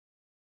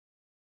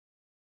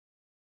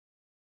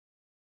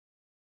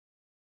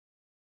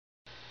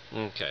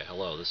Okay,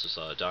 hello, this is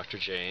Dr.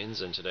 Janes,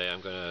 and today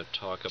I'm going to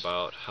talk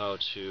about how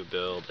to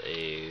build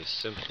a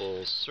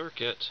simple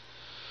circuit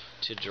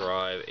to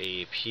drive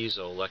a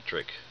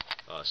piezoelectric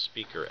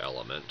speaker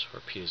element, or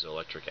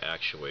piezoelectric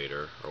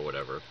actuator, or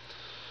whatever.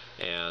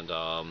 And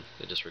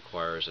it just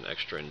requires an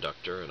extra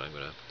inductor, and I'm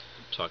going to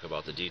talk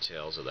about the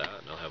details of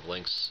that, and I'll have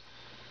links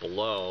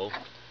below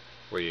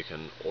where you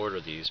can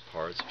order these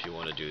parts if you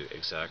want to do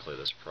exactly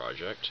this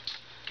project.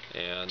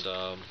 And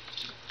I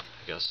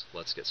guess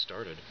let's get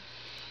started.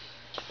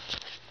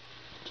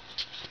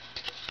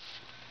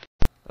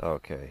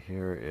 Okay,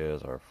 here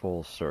is our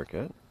full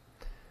circuit,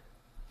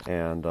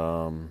 and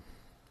I'll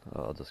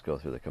just go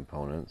through the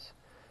components.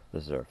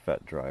 This is our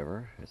FET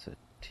driver. It's a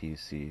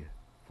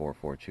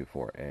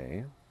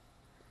TC4424A,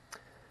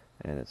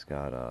 and it's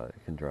got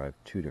it can drive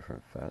two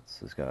different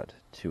FETs. It's got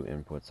two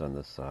inputs on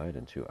this side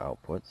and two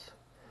outputs,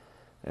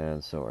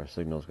 and so our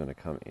signal is going to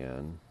come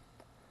in,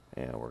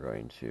 and we're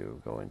going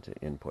to go into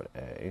input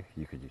A.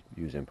 You could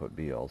use input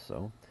B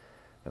also.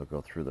 It'll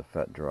go through the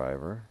FET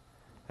driver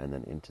and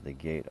then into the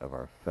gate of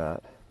our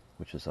FET,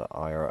 which is a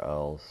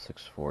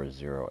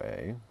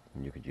IRL640A,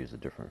 and you could use a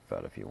different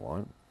FET if you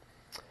want.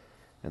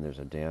 And there's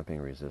a damping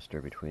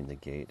resistor between the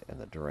gate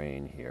and the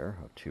drain here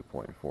of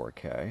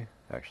 2.4K.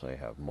 Actually, I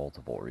have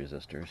multiple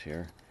resistors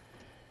here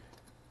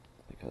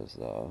because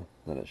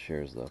then it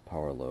shares the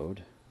power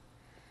load.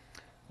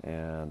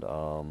 And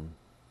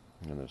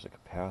then there's a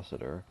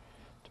capacitor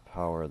to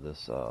power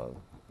this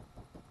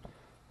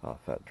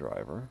FET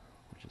driver,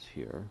 which is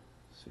here,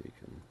 so you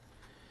can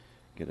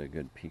get a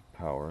good peak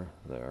power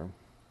there.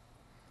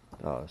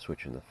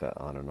 Switching the FET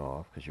on and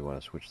off, because you want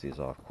to switch these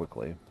off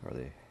quickly or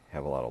they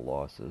have a lot of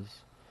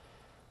losses.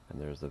 And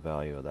there's the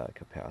value of that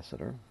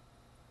capacitor.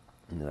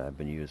 And then I've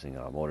been using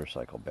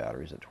motorcycle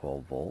batteries at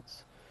 12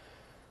 volts,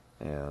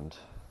 and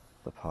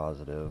the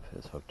positive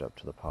is hooked up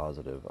to the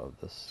positive of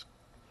this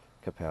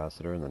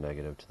capacitor and the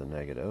negative to the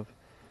negative,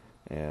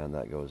 and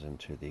that goes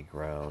into the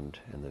ground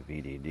and the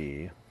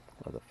VDD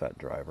of the FET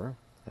driver,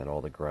 and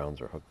all the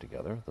grounds are hooked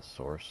together. The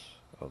source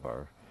of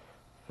our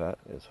FET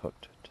is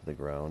hooked to the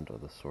ground of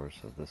the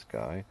source of this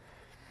guy.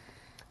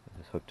 It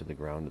is hooked to the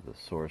ground of the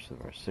source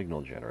of our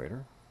signal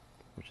generator,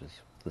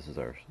 this is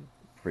our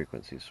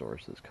frequency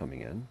source that's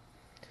coming in.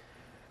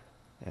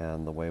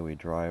 And the way we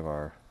drive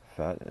our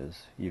FET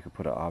is you could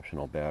put an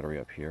optional battery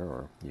up here,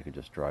 or you could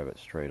just drive it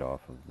straight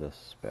off of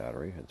this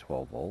battery at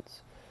 12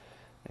 volts.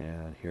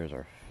 And here's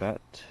our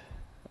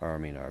our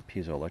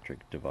piezoelectric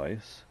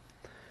device.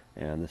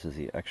 And this is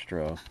the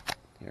extra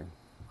here.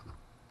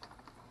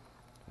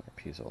 Our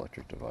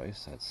piezoelectric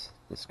device, that's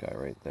this guy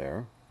right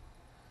there.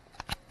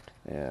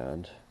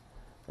 And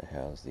it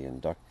has the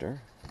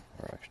inductor,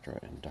 or extra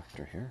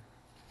inductor here.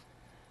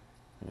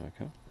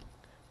 Okay.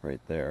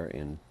 Right there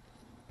in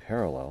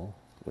parallel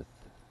with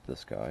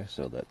this guy,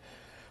 so that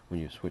when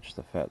you switch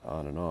the FET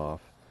on and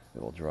off,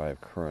 it will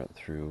drive current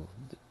through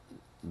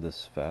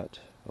this FET.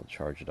 It'll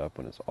charge it up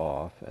when it's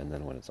off, and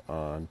then when it's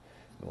on,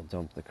 it will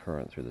dump the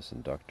current through this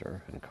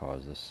inductor and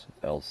cause this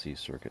LC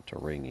circuit to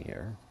ring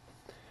here.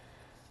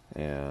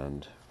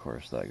 And of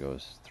course that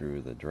goes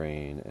through the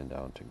drain and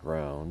down to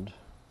ground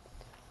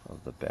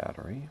of the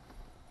battery.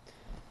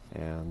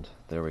 And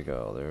there we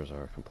go, there's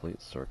our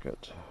complete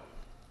circuit.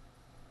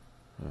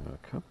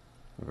 Okay,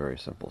 a very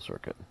simple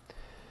circuit.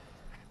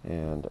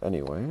 And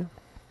anyway,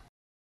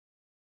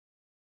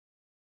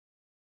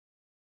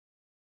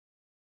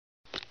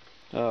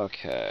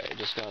 okay,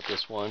 just got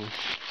this one.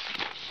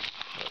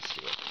 Let's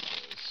see what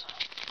this is.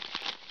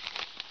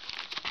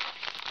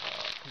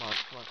 Come on.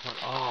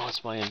 Oh,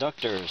 it's my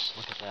inductors.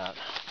 Look at that.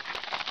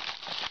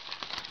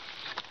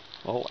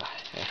 Oh,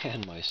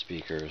 and my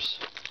speakers.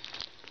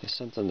 They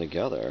sent them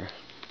together.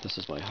 This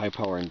is my high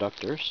power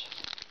inductors.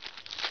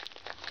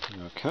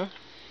 Okay.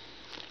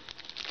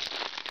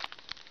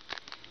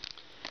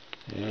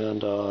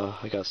 And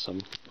I got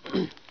some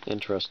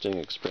interesting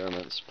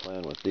experiments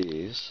planned with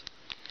these.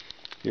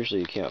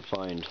 Usually you can't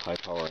find high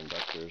power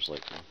inductors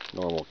like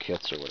normal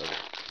kits or whatever.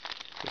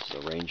 This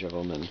is a range of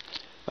them, and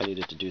I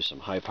needed to do some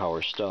high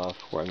power stuff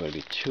where I'm going to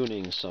be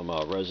tuning some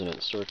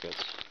resonant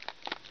circuits,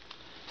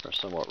 or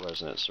somewhat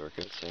resonant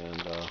circuits,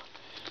 and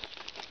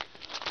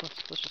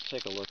let's just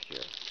take a look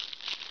here.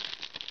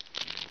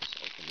 Let's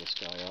open this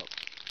guy up.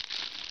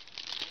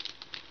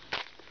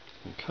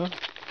 Okay.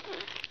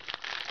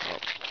 Oh,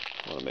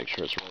 I want to make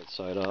sure it's right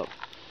side up.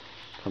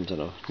 Comes in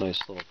a nice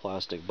little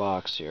plastic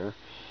box here.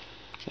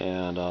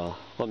 And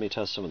let me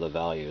test some of the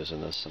values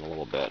in this in a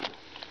little bit.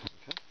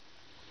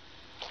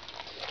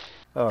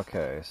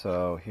 Okay,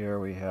 so here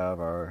we have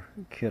our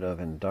kit of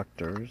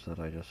inductors that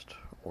I just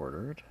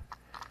ordered.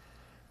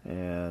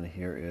 And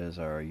here is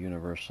our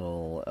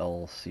universal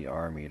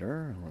LCR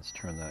meter. Let's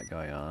turn that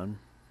guy on.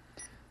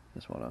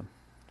 Just want to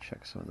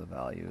check some of the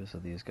values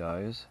of these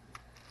guys.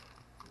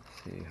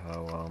 See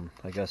how,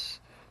 I guess,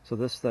 so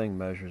this thing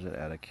measures it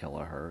at a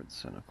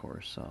kilohertz, and of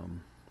course,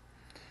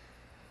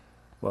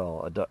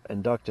 well,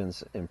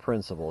 inductance in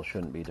principle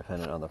shouldn't be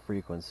dependent on the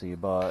frequency,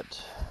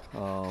 but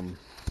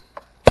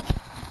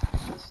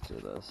let's do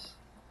this.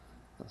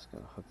 Let's go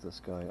hook this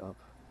guy up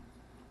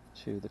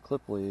to the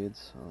clip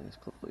leads. Oh, these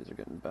clip leads are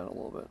getting bent a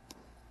little bit.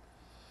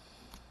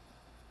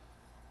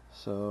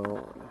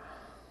 So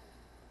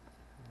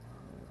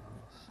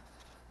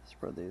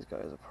spread these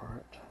guys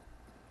apart.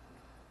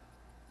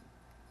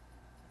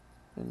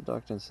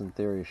 Inductance in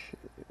theory,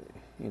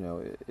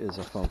 is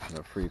a function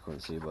of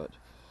frequency, but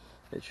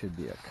it should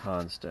be a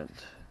constant,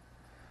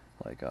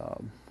 like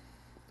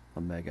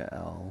omega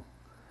L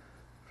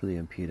for the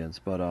impedance.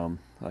 But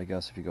I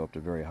guess if you go up to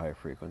very high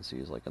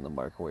frequencies, like in the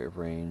microwave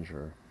range,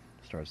 or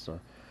starts to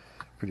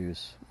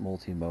produce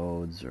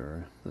multi-modes,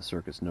 or the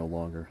circuit's no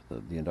longer,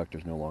 the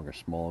inductor's no longer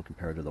small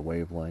compared to the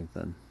wavelength,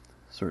 then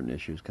certain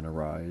issues can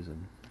arise.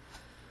 And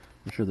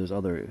I'm sure there's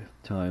other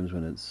times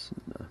when it's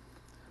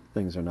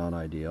things are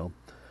non-ideal.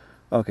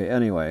 Okay,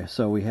 anyway,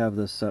 so we have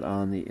this set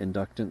on the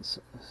inductance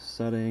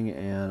setting,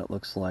 and it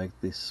looks like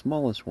the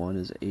smallest one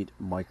is 8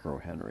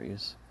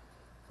 microhenries.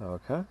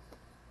 Okay,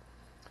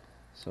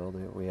 so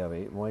we have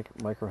 8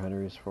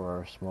 microhenries for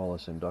our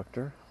smallest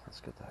inductor.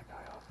 Let's get that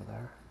guy off of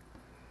there.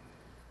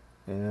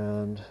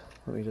 And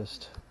let me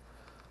just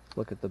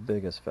look at the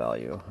biggest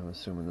value. I'm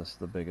assuming this is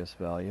the biggest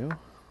value.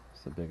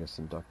 It's the biggest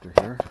inductor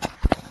here.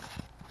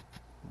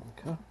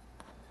 Okay,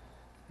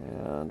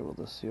 and we'll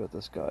just see what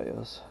this guy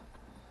is.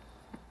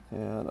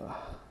 And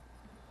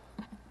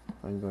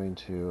I'm going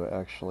to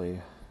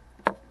actually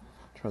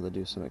try to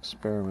do some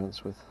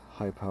experiments with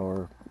high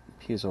power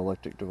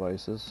piezoelectric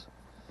devices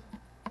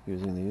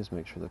using these.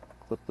 Make sure the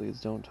clip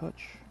leads don't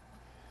touch.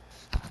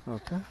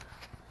 Okay,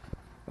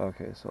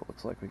 so it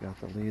looks like we got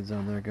the leads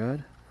on there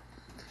good.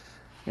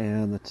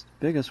 And the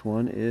biggest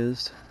one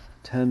is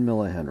 10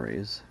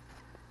 millihenries.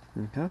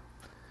 Okay,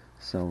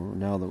 so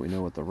now that we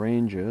know what the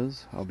range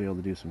is, I'll be able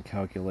to do some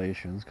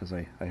calculations, because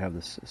I have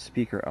this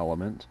speaker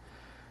element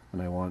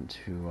and I want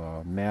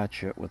to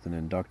match it with an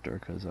inductor,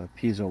 because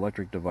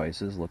piezoelectric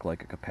devices look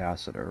like a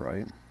capacitor,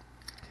 right?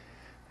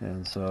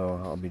 And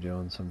so I'll be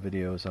doing some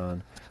videos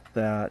on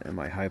that and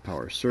my high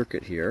power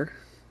circuit here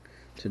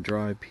to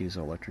drive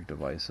piezoelectric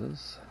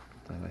devices.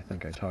 And I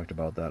think I talked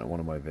about that in one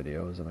of my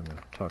videos, and I'm going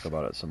to talk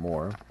about it some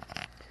more.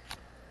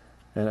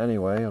 And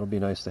anyway, it'll be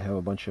nice to have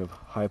a bunch of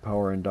high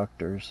power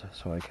inductors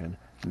so I can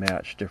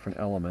match different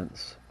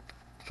elements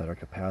that are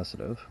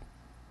capacitive.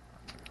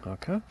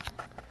 Okay.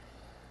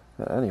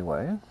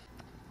 Anyway,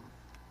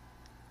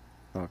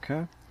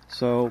 okay,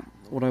 so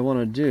what I want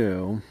to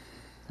do,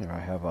 here I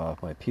have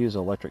my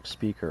piezoelectric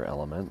speaker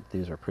element.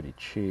 These are pretty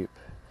cheap,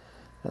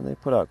 and they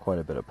put out quite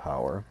a bit of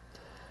power.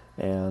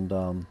 And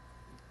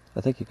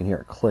I think you can hear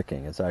it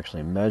clicking. It's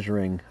actually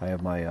measuring. I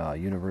have my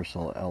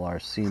universal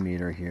LRC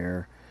meter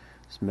here.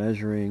 It's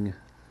measuring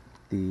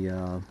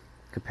the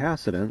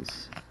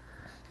capacitance,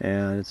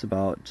 and it's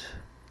about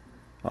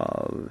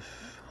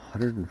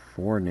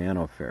 104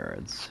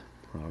 nanofarads.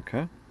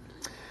 Okay.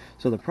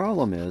 So the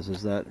problem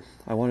is that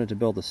I wanted to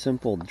build a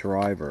simple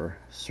driver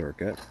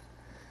circuit,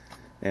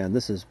 and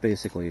this is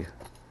basically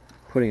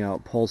putting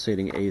out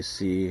pulsating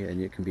AC, and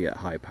it can be at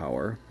high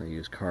power. I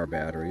use car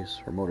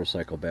batteries or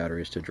motorcycle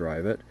batteries to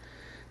drive it,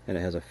 and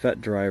it has a FET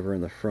driver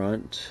in the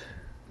front,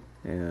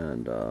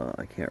 and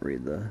I can't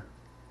read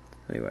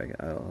anyway,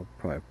 I'll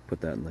probably put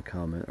that in the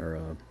comment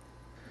or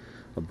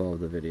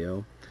above the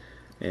video.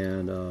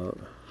 And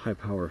high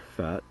power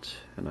FET,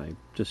 and I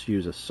just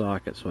use a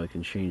socket so I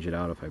can change it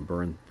out if I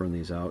burn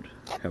these out.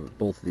 Have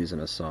both of these in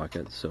a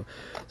socket. So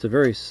it's a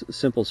very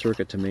simple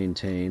circuit to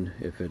maintain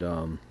if it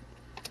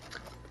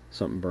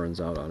something burns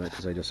out on it,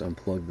 because I just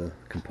unplug the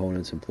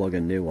components and plug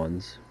in new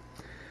ones.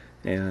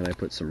 And I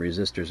put some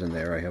resistors in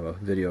there. I have a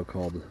video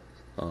called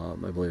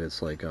I believe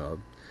it's like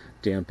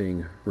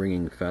damping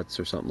ringing FETs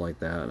or something like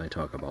that, and I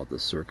talk about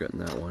this circuit in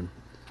that one.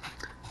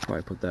 I'll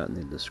probably put that in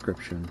the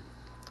description.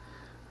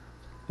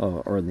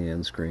 Or in the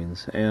end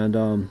screens.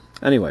 And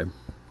anyway,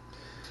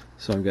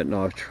 so I'm getting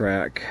off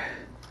track.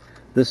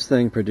 This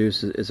thing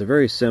it's a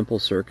very simple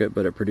circuit,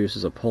 but it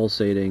produces a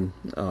pulsating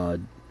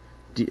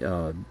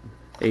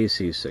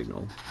AC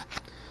signal.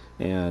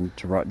 And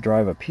to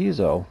drive a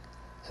piezo,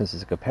 since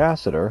it's a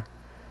capacitor,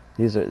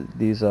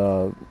 these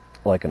are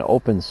like an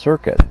open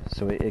circuit,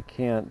 so it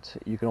can't.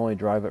 You can only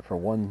drive it for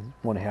one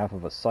half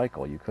of a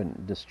cycle. You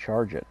couldn't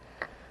discharge it.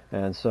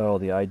 And so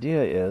the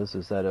idea is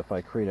that if I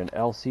create an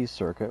LC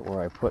circuit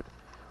where I put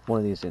one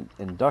of these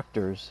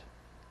inductors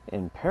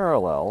in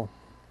parallel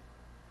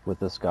with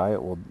this guy,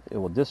 it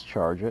will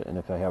discharge it, and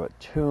if I have it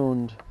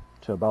tuned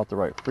to about the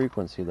right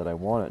frequency that I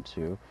want it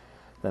to,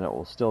 then it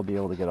will still be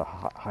able to get a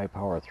high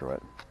power through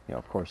it.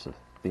 Of course, if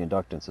the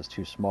inductance is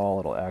too small,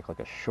 it'll act like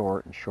a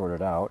short and short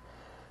it out.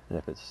 And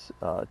if it's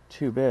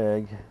too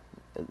big,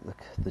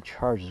 the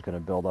charge is going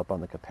to build up on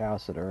the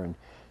capacitor,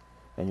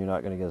 and you're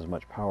not going to get as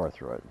much power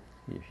through it.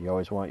 You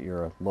always want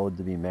your load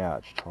to be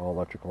matched. All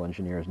electrical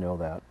engineers know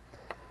that.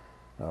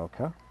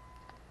 Okay,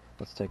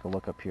 let's take a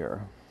look up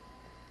here.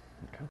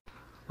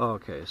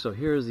 Okay, so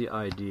here's the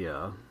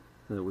idea,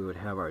 that we would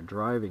have our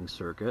driving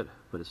circuit,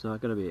 but it's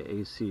not going to be an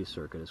AC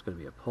circuit. It's going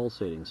to be a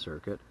pulsating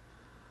circuit.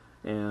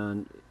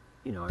 And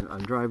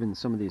I'm driving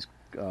some of these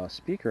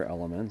speaker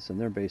elements, and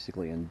they're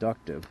basically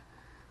inductive,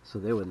 so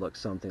they would look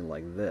something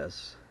like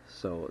this.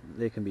 so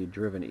they can be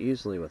driven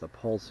easily with a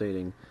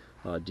pulsating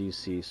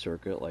DC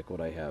circuit like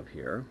what I have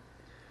here.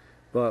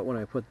 But when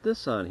I put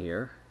this on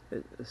here,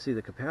 see,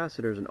 the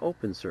capacitor is an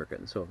open circuit,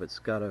 and so if it's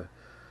got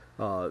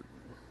to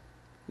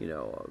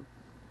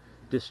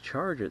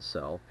discharge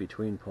itself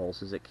between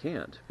pulses, it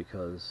can't,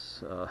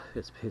 because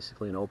it's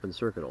basically an open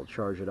circuit. It'll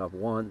charge it up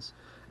once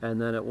and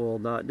then it will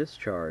not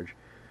discharge.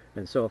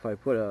 And so if I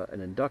put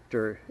an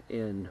inductor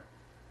in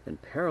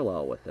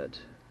parallel with it,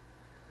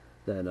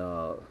 then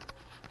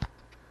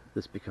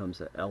this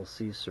becomes an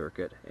LC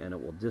circuit, and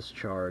it will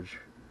discharge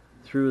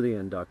through the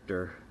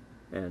inductor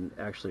and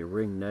actually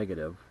ring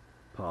negative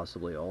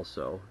possibly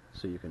also,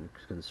 so you can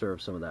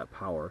conserve some of that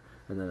power.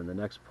 And then in the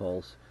next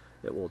pulse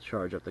it will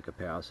charge up the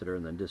capacitor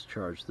and then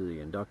discharge through the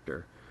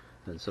inductor.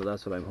 And so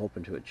that's what I'm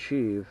hoping to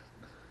achieve,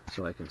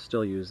 so I can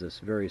still use this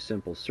very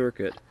simple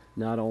circuit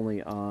not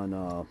only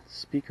on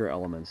speaker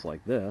elements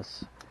like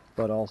this,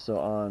 but also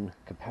on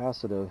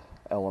capacitive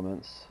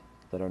elements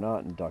that are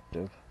not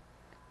inductive,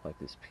 like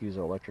this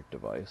piezoelectric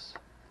device.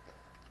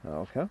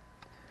 Okay,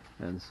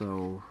 and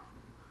so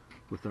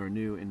with our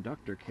new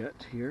inductor kit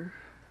here,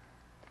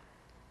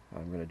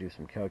 I'm going to do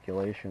some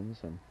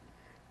calculations, and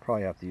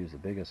probably have to use the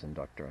biggest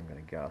inductor, I'm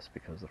going to guess,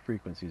 because the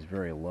frequency is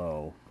very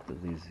low.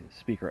 These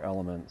speaker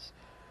elements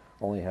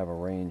only have a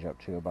range up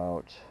to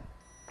about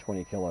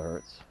 20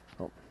 kilohertz.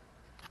 Oh.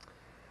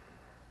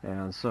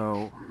 And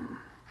so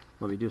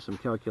let me do some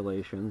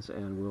calculations,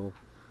 and we'll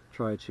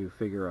try to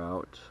figure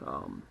out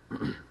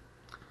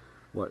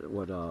what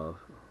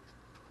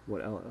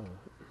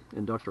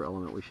inductor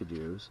element we should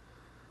use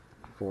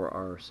for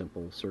our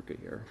simple circuit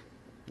here.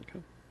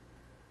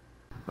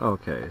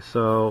 Okay,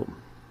 so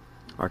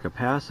our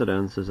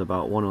capacitance is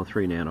about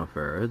 103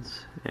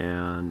 nanofarads,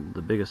 and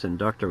the biggest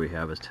inductor we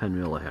have is 10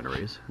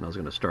 millihenries. And I was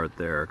going to start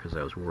there because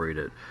I was worried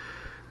it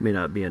may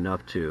not be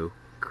enough to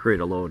create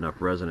a low enough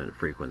resonant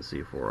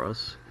frequency for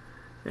us.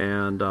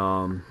 And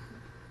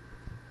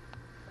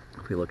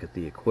if we look at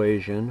the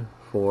equation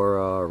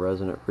for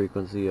resonant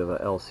frequency of a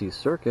LC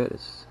circuit,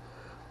 it's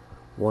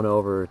 1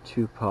 over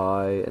 2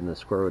 pi and the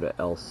square root of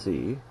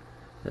LC.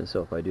 And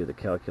so if I do the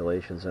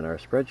calculations in our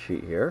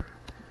spreadsheet here,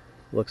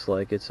 looks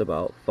like it's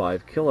about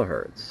 5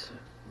 kilohertz,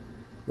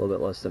 a little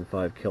bit less than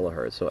 5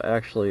 kilohertz. So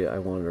actually I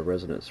wanted a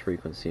resonance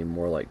frequency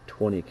more like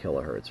 20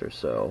 kilohertz or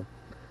so,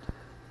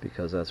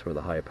 because that's where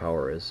the high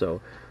power is.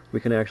 So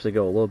we can actually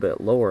go a little bit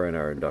lower in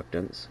our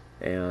inductance,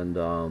 and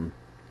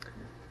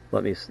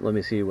let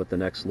me see what the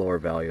next lower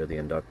value of the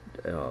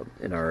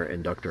in our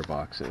inductor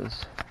box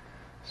is.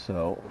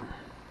 So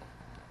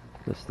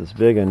this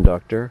big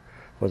inductor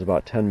was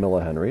about 10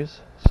 millihenries.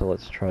 So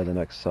let's try the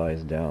next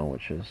size down,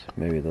 which is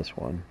maybe this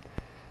one.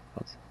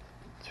 Let's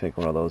take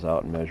one of those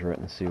out and measure it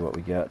and see what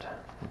we get.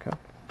 Okay.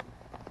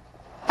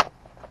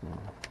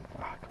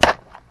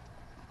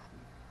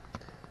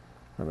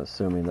 I'm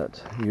assuming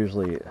that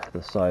usually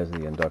the size of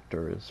the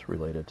inductor is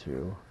related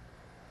to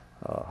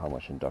how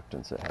much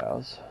inductance it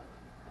has.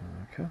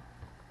 Okay.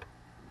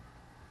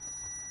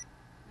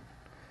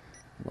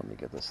 Let me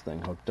get this thing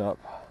hooked up.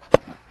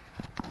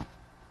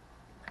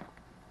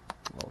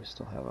 Well, we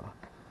still have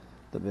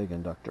the big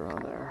inductor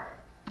on there.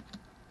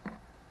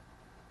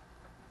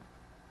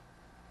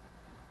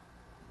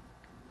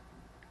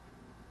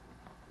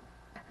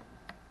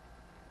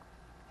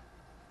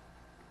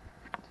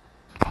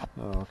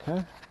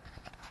 Okay.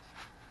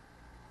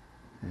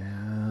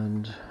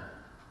 And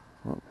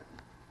well,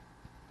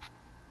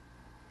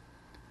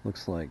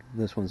 looks like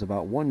this one's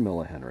about 1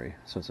 millihenry,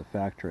 so it's a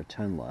factor of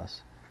 10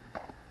 less.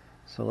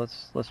 So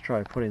let's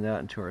try putting that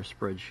into our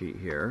spreadsheet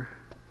here.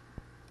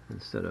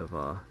 Instead of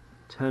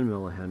 10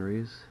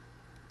 millihenries,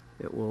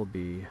 it will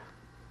be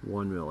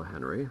 1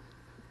 millihenry.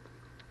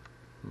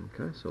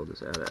 Okay, so we'll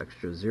just add an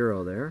extra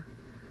 0 there.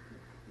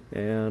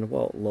 And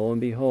well, lo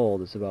and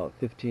behold, it's about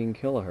 15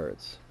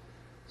 kilohertz.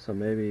 So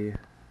maybe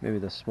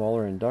the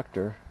smaller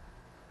inductor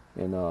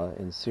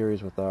in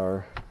series with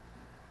our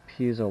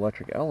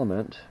piezoelectric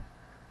element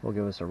will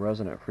give us a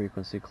resonant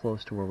frequency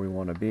close to where we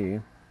want to be,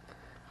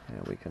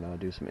 and we can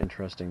do some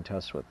interesting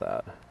tests with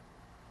that.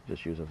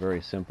 Just use a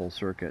very simple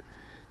circuit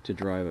to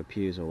drive a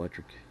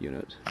piezoelectric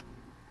unit.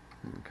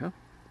 Okay,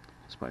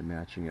 just by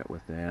matching it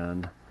with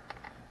an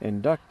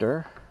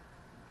inductor.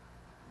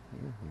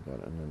 We've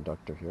got an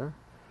inductor here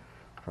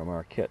from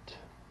our kit.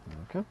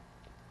 Okay,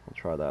 we'll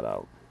try that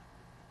out.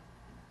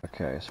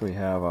 Okay, so we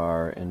have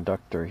our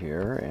inductor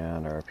here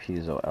and our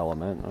piezo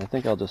element. And I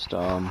think I'll just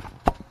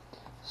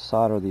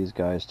solder these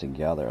guys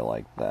together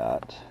like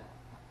that.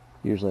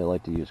 Usually I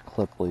like to use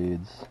clip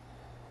leads,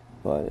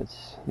 but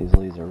these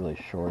leads are really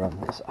short on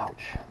this.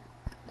 Ouch!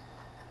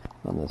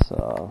 On this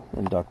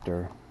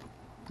inductor,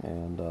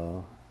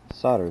 and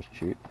solder is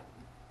cheap.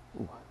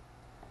 Ooh,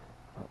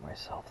 put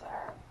myself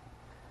there.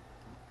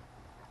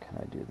 Can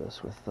I do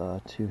this with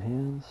 2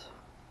 hands?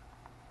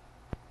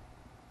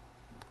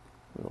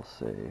 We'll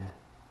see.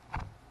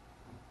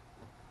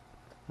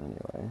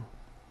 Anyway.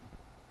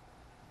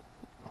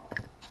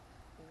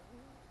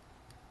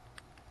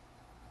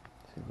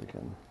 See if we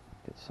can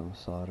get some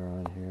solder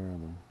on here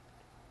and then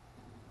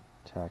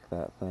tack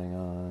that thing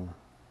on.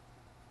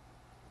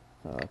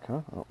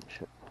 Okay, oh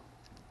shit.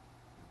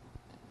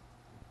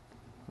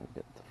 I'll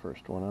get the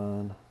first one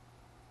on.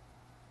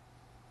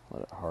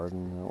 Let it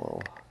harden, and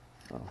we'll,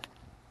 oh.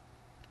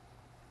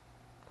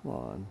 Come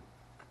on.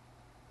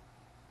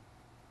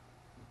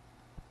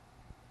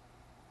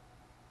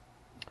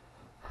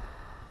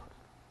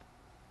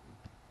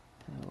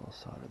 And we'll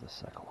solder the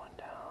second one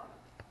down.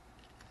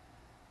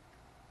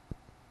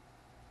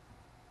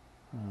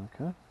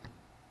 Okay.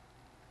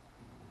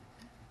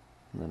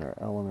 And then our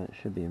element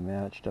should be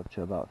matched up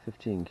to about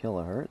 15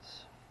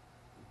 kilohertz.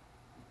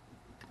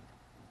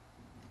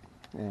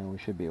 And we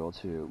should be able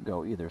to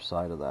go either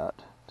side of that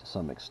to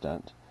some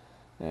extent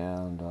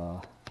and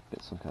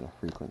get some kind of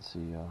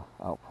frequency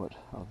output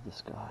of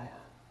this guy.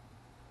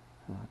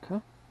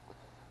 Okay.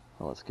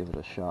 Well, let's give it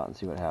a shot and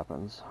see what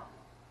happens.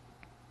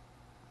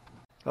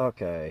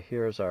 Okay,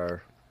 here's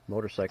our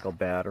motorcycle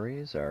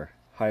batteries, our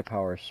high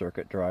power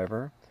circuit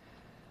driver,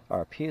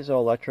 our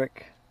piezoelectric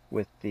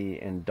with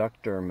the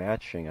inductor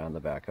matching on the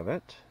back of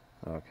it.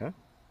 Okay. I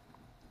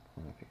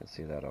don't know if you can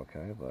see that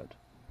okay, but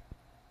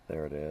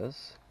there it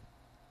is.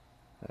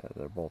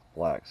 They're both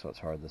black, so it's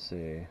hard to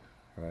see,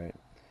 right?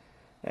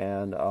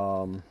 And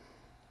I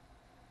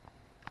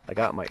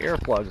got my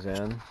earplugs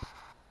in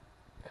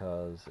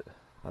because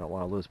I don't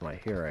want to lose my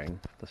hearing.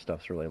 The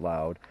stuff's really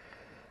loud.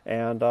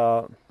 And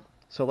so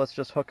let's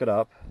just hook it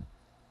up.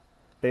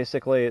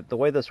 Basically, the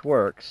way this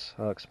works,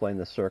 I'll explain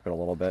this circuit a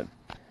little bit,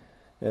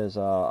 is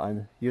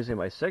I'm using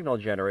my signal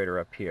generator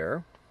up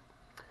here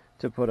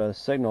to put a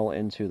signal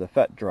into the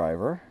FET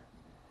driver,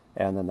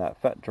 and then that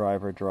FET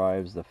driver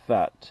drives the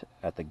FET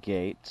at the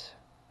gate,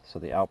 so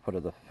the output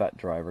of the FET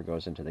driver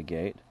goes into the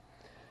gate.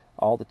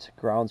 All the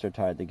grounds are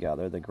tied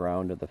together. The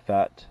ground of the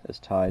FET is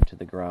tied to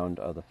the ground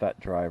of the FET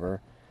driver,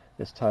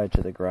 is tied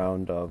to the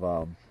ground of,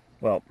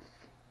 well,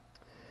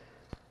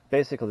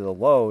 basically the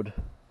load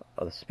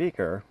of the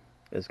speaker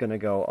is going to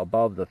go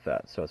above the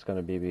FET, so it's going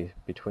to be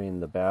between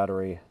the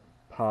battery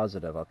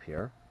positive up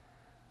here.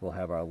 We'll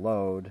have our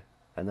load,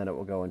 and then it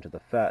will go into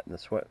the FET, and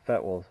the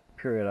FET will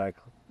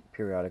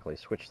periodically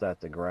switch that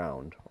to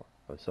ground.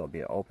 So it'll be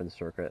an open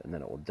circuit, and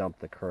then it will dump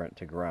the current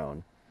to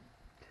ground.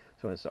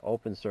 So when it's an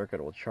open circuit,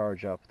 it will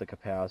charge up the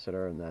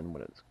capacitor, and then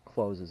when it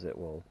closes, it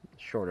will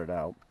short it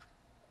out,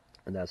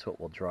 and that's what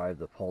will drive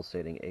the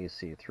pulsating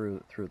AC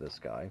through this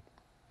guy.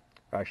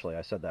 Actually,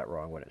 I said that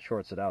wrong. When it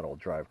shorts it out, it will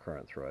drive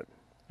current through it,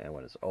 and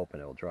when it's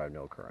open, it will drive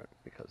no current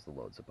because the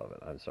load's above it.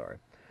 I'm sorry.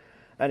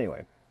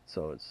 Anyway,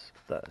 so it's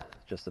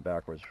just the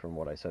backwards from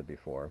what I said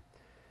before.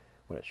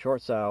 When it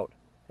shorts out,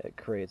 it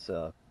creates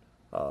a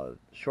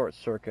short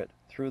circuit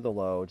through the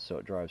load, so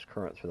it drives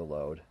current through the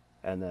load,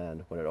 and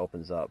then when it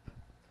opens up,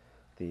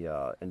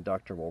 the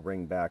inductor will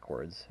ring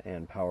backwards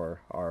and power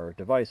our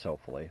device,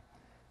 hopefully.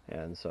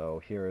 And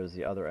so here is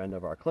the other end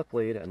of our clip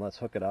lead, and let's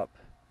hook it up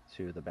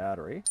to the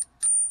battery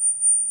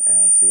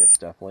and see it's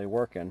definitely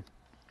working.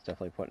 It's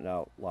definitely putting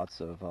out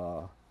lots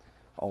of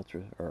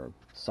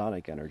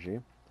sonic energy.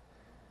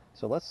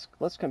 So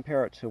let's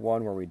compare it to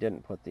one where we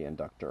didn't put the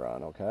inductor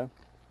on, okay?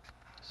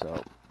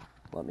 So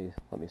let me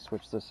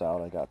switch this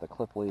out. I got the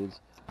clip leads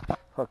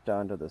hooked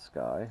onto this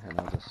guy, and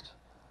I'll just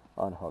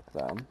unhook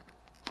them.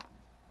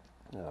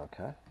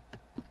 Okay,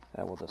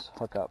 and we'll just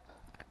hook up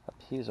a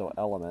piezo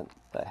element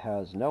that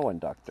has no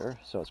inductor,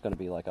 so it's going to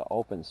be like an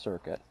open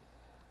circuit,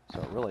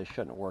 so it really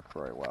shouldn't work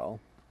very well.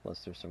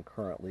 Unless there's some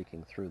current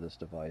leaking through this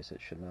device,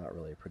 it should not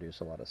really produce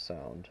a lot of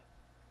sound.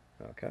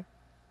 Okay,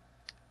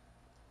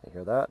 you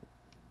hear that?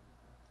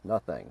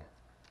 Nothing.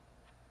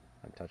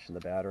 I'm touching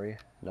the battery,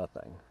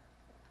 nothing.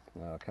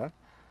 Okay,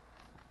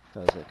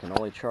 because it can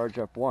only charge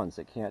up once,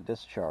 it can't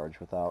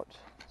discharge without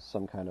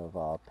some kind of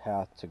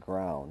path to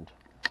ground,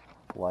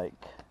 like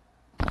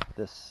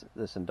this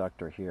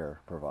inductor here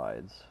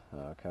provides.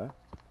 Okay,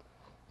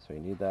 so you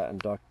need that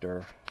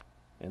inductor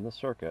in the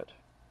circuit,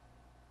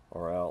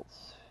 or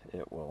else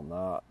it will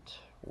not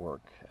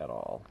work at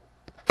all.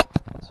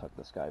 Let's hook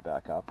this guy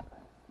back up.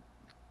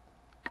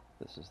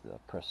 This is the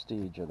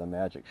prestige of the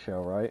magic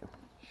show, right?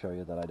 Show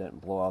you that I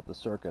didn't blow out the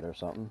circuit or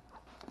something,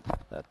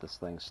 that this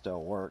thing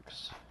still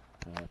works.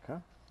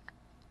 Okay,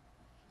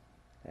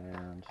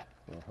 and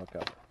we'll hook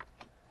up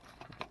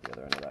the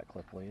other end of that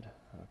clip lead.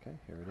 Okay,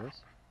 here it is.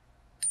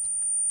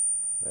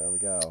 There we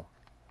go.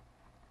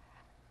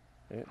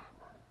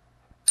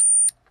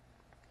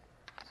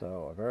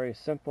 So a very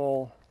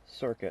simple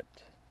circuit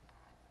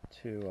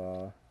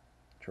to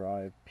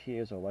drive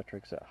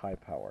piezoelectrics at high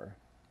power.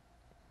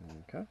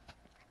 Okay.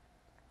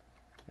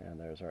 And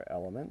there's our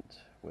element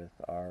with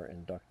our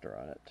inductor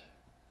on it.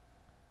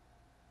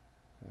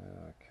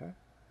 Okay.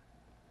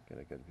 Get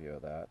a good view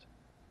of that.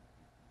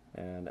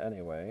 And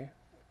anyway,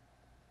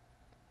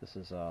 this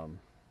is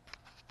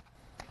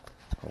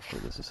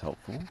hopefully this is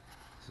helpful.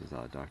 This is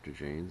Dr.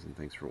 Janes, and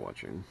thanks for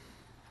watching.